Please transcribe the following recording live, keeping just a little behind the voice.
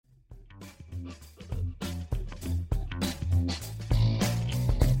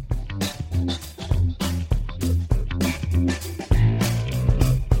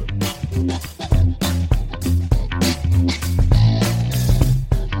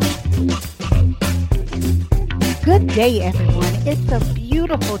Good day, everyone. It's a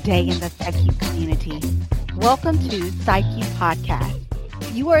beautiful day in the PsyQ community. Welcome to PsyQ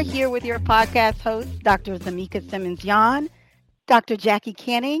Podcast. You are here with your podcast hosts, Dr. Zamika Simmons-Yan, Dr. Jackie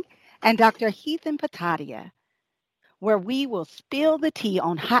Canning, and Dr. Heathen Patadia, where we will spill the tea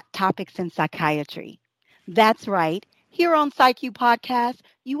on hot topics in psychiatry. That's right. Here on PsyQ Podcast,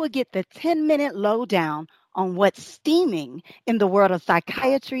 you will get the 10-minute lowdown on what's steaming in the world of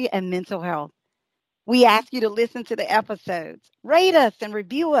psychiatry and mental health. We ask you to listen to the episodes, rate us and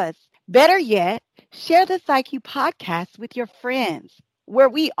review us. Better yet, share the PsyQ podcast with your friends, where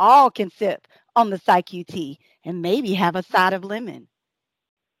we all can sip on the PsyQ tea and maybe have a side of lemon.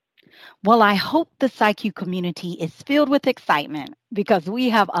 Well, I hope the PsyQ community is filled with excitement because we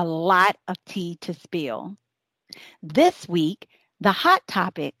have a lot of tea to spill. This week, the hot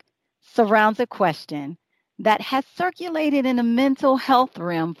topic surrounds a question that has circulated in the mental health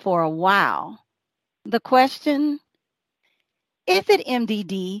realm for a while. The question, is it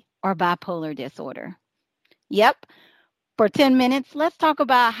MDD or bipolar disorder? Yep. For 10 minutes, let's talk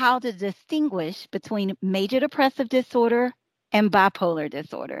about how to distinguish between major depressive disorder and bipolar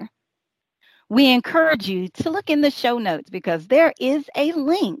disorder. We encourage you to look in the show notes because there is a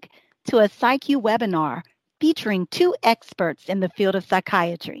link to a PsyQ webinar featuring two experts in the field of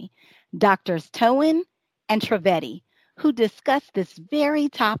psychiatry, Drs. Towen and Trivedi, who discuss this very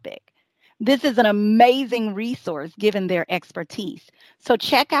topic. This is an amazing resource given their expertise. So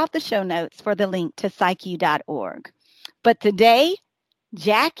check out the show notes for the link to psyq.org. But today,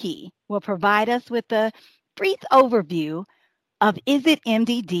 Jackie will provide us with a brief overview of is it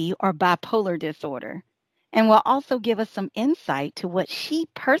MDD or bipolar disorder, and will also give us some insight to what she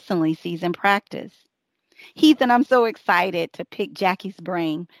personally sees in practice. Heathen, I'm so excited to pick Jackie's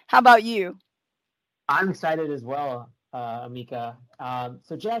brain. How about you? I'm excited as well, Amika.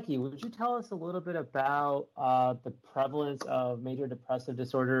 So Jackie, would you tell us a little bit about the prevalence of major depressive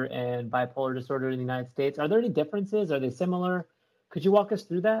disorder and bipolar disorder in the United States? Are there any differences? Are they similar? Could you walk us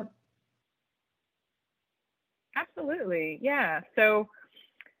through that? Absolutely, yeah. So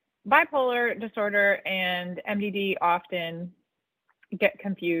bipolar disorder and MDD often get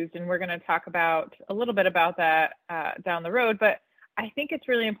confused, and we're going to talk about a little bit about that down the road. But I think it's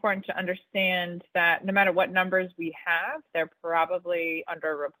really important to understand that no matter what numbers we have, they're probably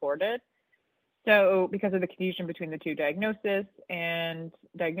underreported. So because of the confusion between the two diagnoses and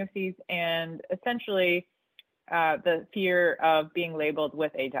essentially the fear of being labeled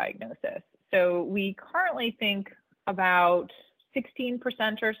with a diagnosis. So we currently think about 16%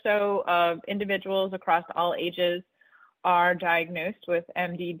 or so of individuals across all ages are diagnosed with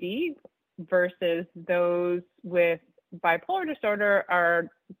MDD versus those with bipolar disorder are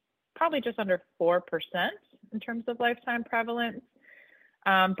probably just under 4% in terms of lifetime prevalence.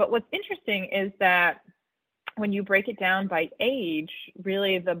 But what's interesting is that when you break it down by age,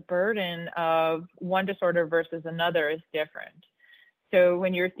 really the burden of one disorder versus another is different. So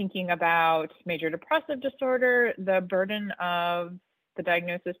when you're thinking about major depressive disorder, the burden of the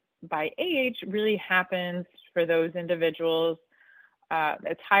diagnosis by age really happens for those individuals.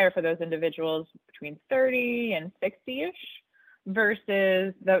 It's higher for those individuals between 30 and 60-ish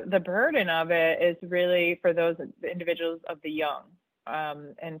versus the burden of it is really for those individuals of the young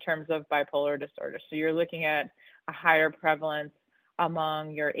in terms of bipolar disorder. So you're looking at a higher prevalence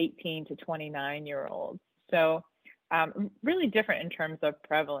among your 18 to 29-year-olds. So really different in terms of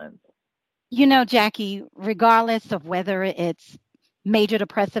prevalence. You know, Jackie, regardless of whether it's major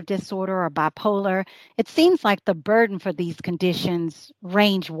depressive disorder or bipolar, it seems like the burden for these conditions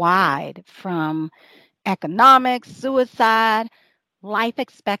range wide from economics, suicide, life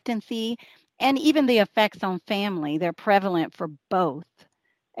expectancy, and even the effects on family. They're prevalent for both,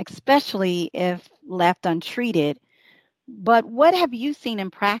 especially if left untreated. But what have you seen in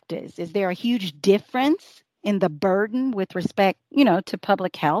practice? Is there a huge difference in the burden with respect, to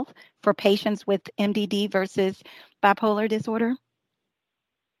public health for patients with MDD versus bipolar disorder?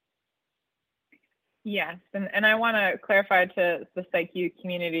 Yes, and I want to clarify to the PsyQ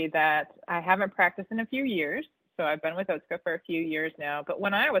community that I haven't practiced in a few years. So I've been with OTSCA for a few years now. But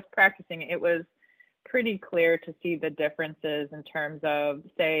when I was practicing, it was pretty clear to see the differences in terms of,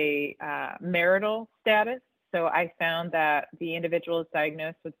 say, marital status. So I found that the individuals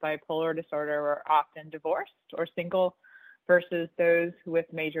diagnosed with bipolar disorder were often divorced or single versus those with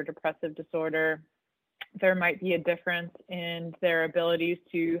major depressive disorder. There might be a difference in their abilities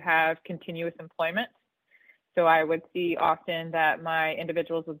to have continuous employment. So I would see often that my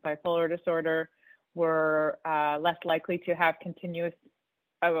individuals with bipolar disorder were less likely to have continuous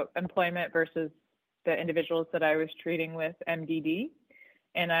employment versus the individuals that I was treating with MDD.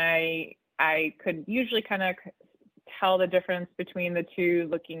 And I could usually kind of tell the difference between the two,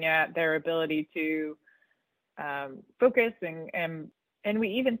 looking at their ability to focus, and we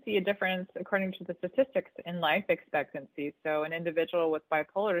even see a difference according to the statistics in life expectancy. So an individual with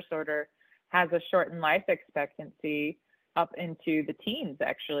bipolar disorder has a shortened life expectancy up into the teens,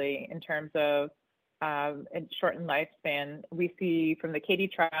 actually, in terms of a shortened lifespan. We see from the Katie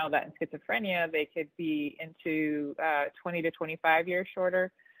trial that in schizophrenia, they could be into 20 to 25 years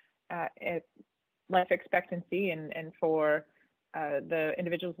shorter life expectancy. And for the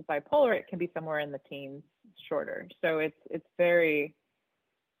individuals with bipolar, it can be somewhere in the teens shorter. So it's very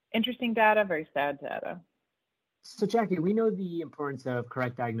interesting data, very sad data. So Jackie, we know the importance of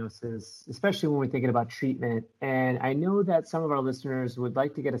correct diagnosis, especially when we're thinking about treatment. And I know that some of our listeners would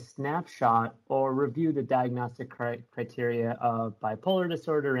like to get a snapshot or review the diagnostic criteria of bipolar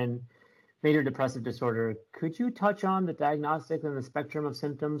disorder and major depressive disorder. Could you touch on the diagnostic and the spectrum of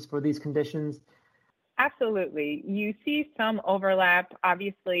symptoms for these conditions? Absolutely. You see some overlap,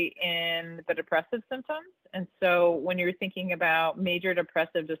 obviously, in the depressive symptoms. And so when you're thinking about major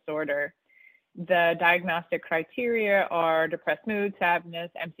depressive disorder, the diagnostic criteria are depressed mood,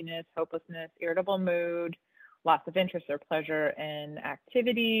 sadness, emptiness, hopelessness, irritable mood, loss of interest or pleasure in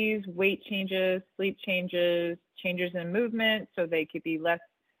activities, weight changes, sleep changes, changes in movement. So they could be less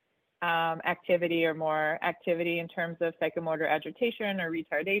activity or more activity in terms of psychomotor agitation or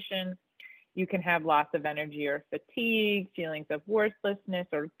retardation. You can have loss of energy or fatigue, feelings of worthlessness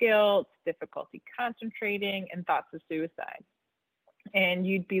or guilt, difficulty concentrating, and thoughts of suicide. And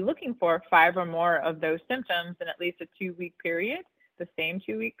you'd be looking for 5 or more of those symptoms in at least a 2-week period, the same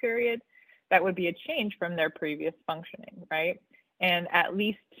 2-week period. That would be a change from their previous functioning, right? And at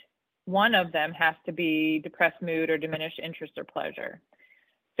least one of them has to be depressed mood or diminished interest or pleasure.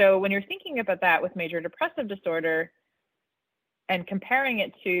 So when you're thinking about that with major depressive disorder, and comparing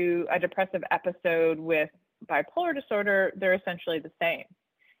it to a depressive episode with bipolar disorder, they're essentially the same.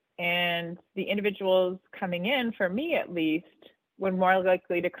 And the individuals coming in, for me at least, were more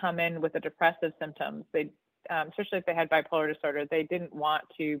likely to come in with the depressive symptoms. They, especially if they had bipolar disorder, they didn't want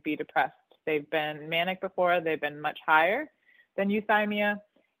to be depressed. They've been manic before, they've been much higher than euthymia,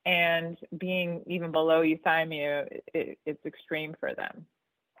 and being even below euthymia, it's extreme for them.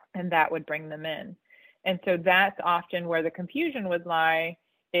 And that would bring them in. And so that's often where the confusion would lie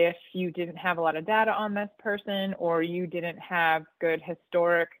if you didn't have a lot of data on this person, or you didn't have good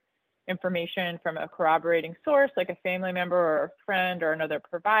historic information from a corroborating source, like a family member or a friend or another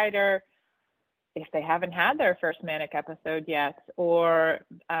provider, if they haven't had their first manic episode yet, or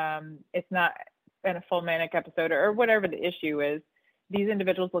it's not been a full manic episode, or whatever the issue is, these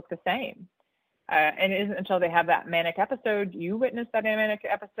individuals look the same. And it isn't until they have that manic episode, you witness that manic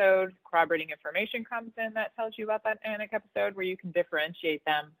episode, corroborating information comes in that tells you about that manic episode, where you can differentiate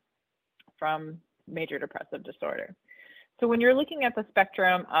them from major depressive disorder. So when you're looking at the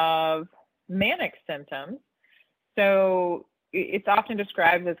spectrum of manic symptoms, so it's often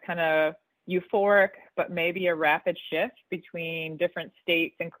described as kind of euphoric, but maybe a rapid shift between different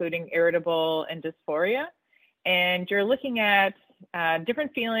states, including irritable and dysphoria. And you're looking at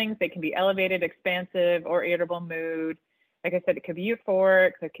different feelings. They can be elevated, expansive, or irritable mood. Like I said, it could be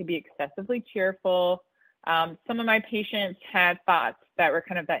euphoric, it could be excessively cheerful. Some of my patients had thoughts that were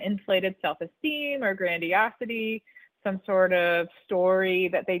kind of that inflated self-esteem or grandiosity, some sort of story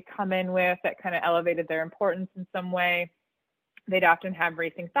that they'd come in with that kind of elevated their importance in some way. They'd often have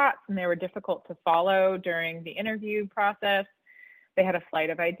racing thoughts, and they were difficult to follow during the interview process. They had a flight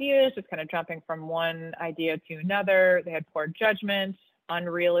of ideas, just kind of jumping from one idea to another. They had poor judgment,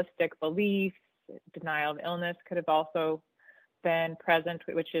 unrealistic beliefs, denial of illness could have also been present,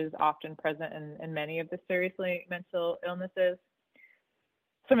 which is often present in many of the seriously mental illnesses.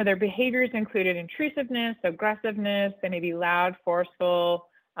 Some of their behaviors included intrusiveness, aggressiveness. They may be loud, forceful,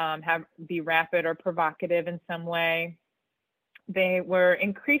 be rapid or provocative in some way. They were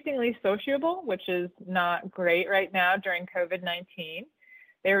increasingly sociable, which is not great right now during COVID-19.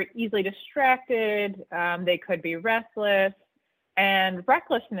 They were easily distracted. They could be restless. And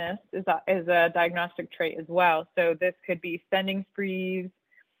recklessness is a diagnostic trait as well. So this could be spending sprees,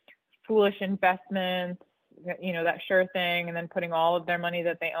 foolish investments, that sure thing, and then putting all of their money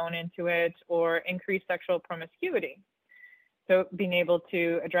that they own into it, or increased sexual promiscuity. So being able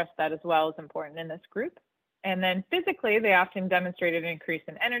to address that as well is important in this group. And then physically, they often demonstrated an increase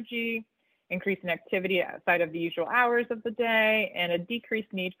in energy, increase in activity outside of the usual hours of the day, and a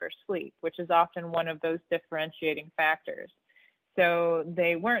decreased need for sleep, which is often one of those differentiating factors. So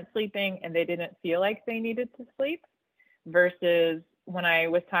they weren't sleeping and they didn't feel like they needed to sleep, versus when I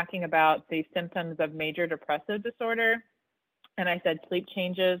was talking about the symptoms of major depressive disorder, And I said sleep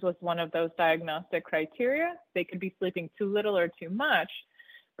changes was one of those diagnostic criteria. They could be sleeping too little or too much,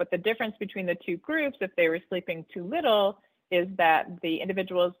 but the difference between the two groups, if they were sleeping too little, is that the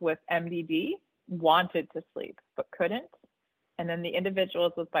individuals with MDD wanted to sleep but couldn't. And then the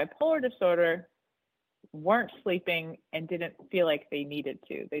individuals with bipolar disorder weren't sleeping and didn't feel like they needed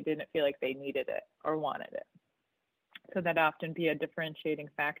to. They didn't feel like they needed it or wanted it. So that often be a differentiating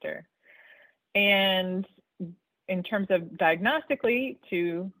factor. And in terms of diagnostically,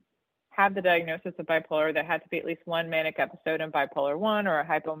 to have the diagnosis of bipolar, there had to be at least one manic episode in bipolar 1 or a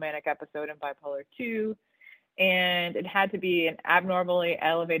hypomanic episode in bipolar 2. And it had to be an abnormally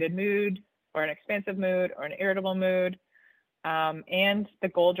elevated mood or an expansive mood or an irritable mood, and the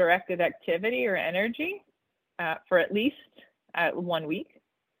goal-directed activity or energy for at least 1 week.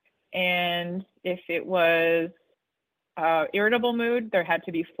 And if it was irritable mood, there had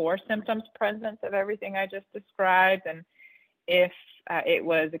to be 4 symptoms present of everything I just described. And if it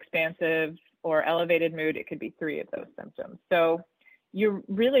was expansive or elevated mood, it could be 3 of those symptoms. So you're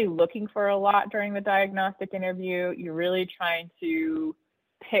really looking for a lot during the diagnostic interview. You're really trying to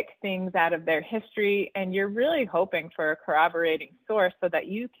pick things out of their history, and you're really hoping for a corroborating source so that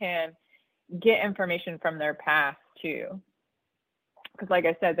you can get information from their past too. Because like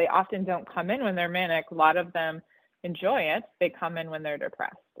I said, they often don't come in when they're manic. A lot of them enjoy it. They come in when they're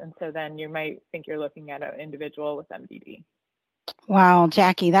depressed. And so then you might think you're looking at an individual with MDD. Wow,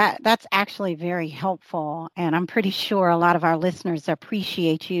 Jackie, that's actually very helpful. And I'm pretty sure a lot of our listeners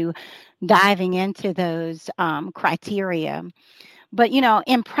appreciate you diving into those criteria. But,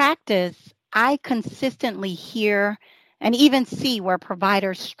 in practice, I consistently hear and even see where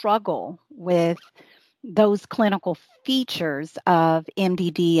providers struggle with those clinical features of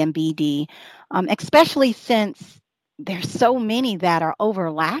MDD and BD, especially since there's so many that are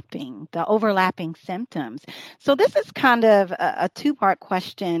the overlapping symptoms. So this is kind of a two-part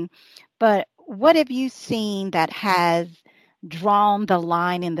question, but what have you seen that has drawn the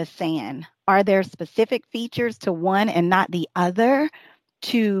line in the sand? Are there specific features to one and not the other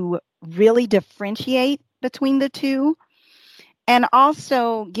to really differentiate between the two? And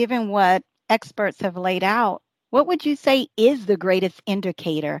also, given what experts have laid out, what would you say is the greatest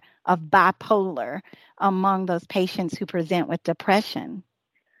indicator of bipolar among those patients who present with depression?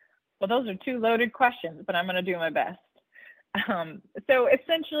 Well, those are 2 loaded questions, but I'm going to do my best. So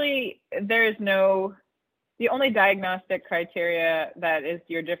essentially, the only diagnostic criteria that is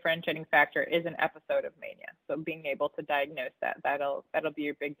your differentiating factor is an episode of mania. So being able to diagnose that'll be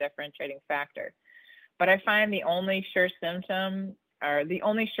your big differentiating factor. But I find the only sure symptom or the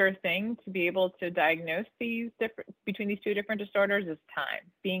only sure thing to be able to diagnose between these 2 different disorders is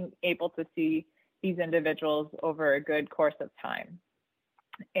time, being able to see these individuals over a good course of time.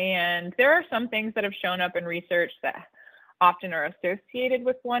 And there are some things that have shown up in research that often are associated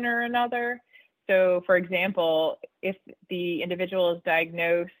with one or another. So, for example, if the individual is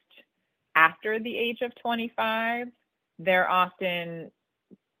diagnosed after the age of 25, they're often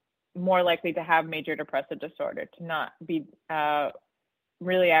more likely to have major depressive disorder, to not be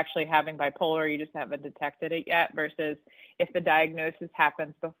really actually having bipolar, you just haven't detected it yet, versus if the diagnosis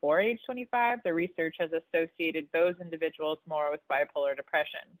happens before age 25, the research has associated those individuals more with bipolar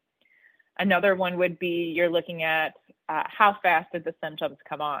depression. Another one would be you're looking at how fast did the symptoms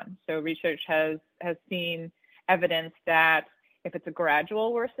come on. So research has seen evidence that if it's a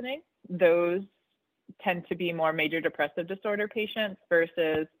gradual worsening, those tend to be more major depressive disorder patients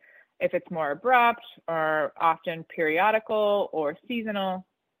versus if it's more abrupt or often periodical or seasonal,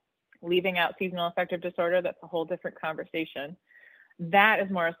 leaving out seasonal affective disorder, that's a whole different conversation. That is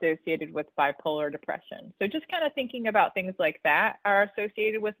more associated with bipolar depression. So just kind of thinking about things like that are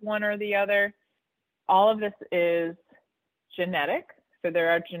associated with one or the other. All of this is genetic. So there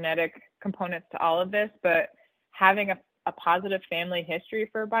are genetic components to all of this, but having a positive family history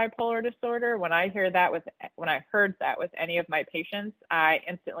for bipolar disorder, when I heard that with any of my patients, I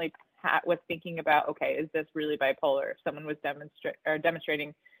instantly was thinking about, okay, is this really bipolar? If someone was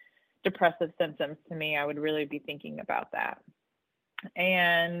demonstrating depressive symptoms to me, I would really be thinking about that.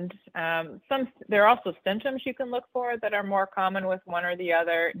 And there are also symptoms you can look for that are more common with one or the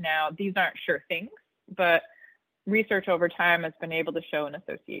other. Now, these aren't sure things, but research over time has been able to show an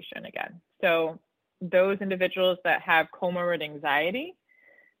association again. So those individuals that have comorbid anxiety,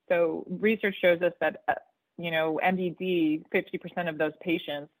 so research shows us that MDD, 50% of those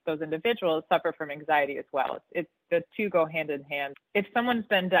patients, those individuals suffer from anxiety as well. It's the 2 go hand in hand. If someone's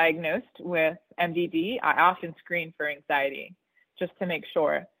been diagnosed with MDD, I often screen for anxiety just to make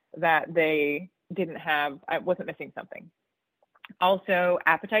sure that I wasn't missing something. Also,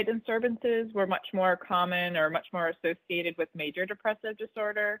 appetite disturbances were much more common or much more associated with major depressive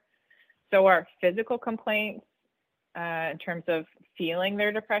disorder. So are physical complaints in terms of feeling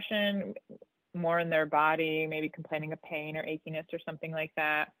their depression more in their body, maybe complaining of pain or achiness or something like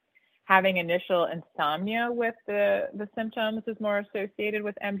that. Having initial insomnia with the symptoms is more associated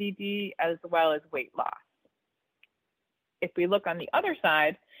with MDD, as well as weight loss. If we look on the other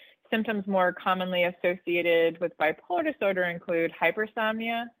side, symptoms more commonly associated with bipolar disorder include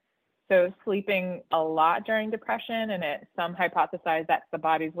hypersomnia, so sleeping a lot during depression, and some hypothesize that's the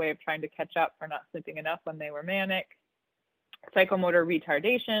body's way of trying to catch up for not sleeping enough when they were manic. Psychomotor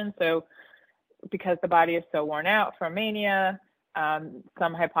retardation, so because the body is so worn out from mania,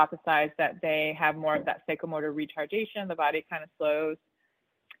 some hypothesize that they have more of that psychomotor retardation, the body kind of slows.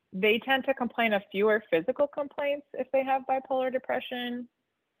 They tend to complain of fewer physical complaints if they have bipolar depression,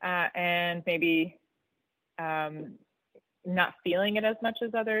 and maybe not feeling it as much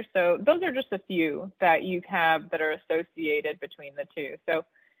as others. So those are just a few that you have that are associated between the two. So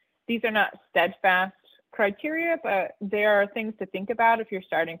these are not steadfast criteria, but there are things to think about. If you're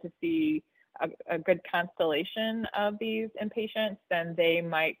starting to see a good constellation of these in patients, then they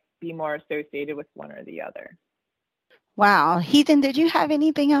might be more associated with one or the other. Wow. Heathen, did you have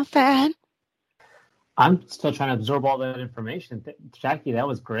anything else to add? I'm still trying to absorb all that information. Jackie, that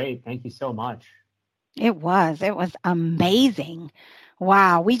was great. Thank you so much. It was amazing.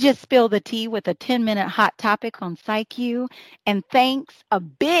 Wow. We just spilled the tea with a 10-minute hot topic on PsyQ. And a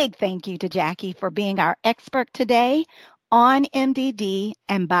big thank you to Jackie for being our expert today on MDD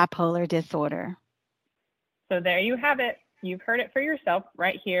and bipolar disorder. So there you have it. You've heard it for yourself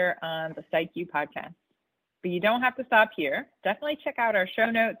right here on the PsyQ podcast. But you don't have to stop here. Definitely check out our show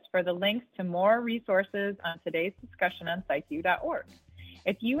notes for the links to more resources on today's discussion on PsyQ.org.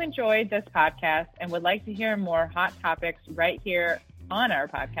 If you enjoyed this podcast and would like to hear more hot topics right here on our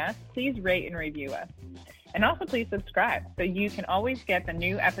podcast, please rate and review us. And also please subscribe so you can always get the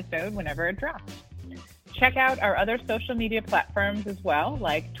new episode whenever it drops. Check out our other social media platforms as well,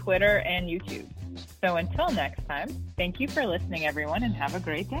 like Twitter and YouTube. So until next time, thank you for listening, everyone, and have a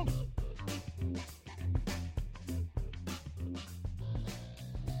great day.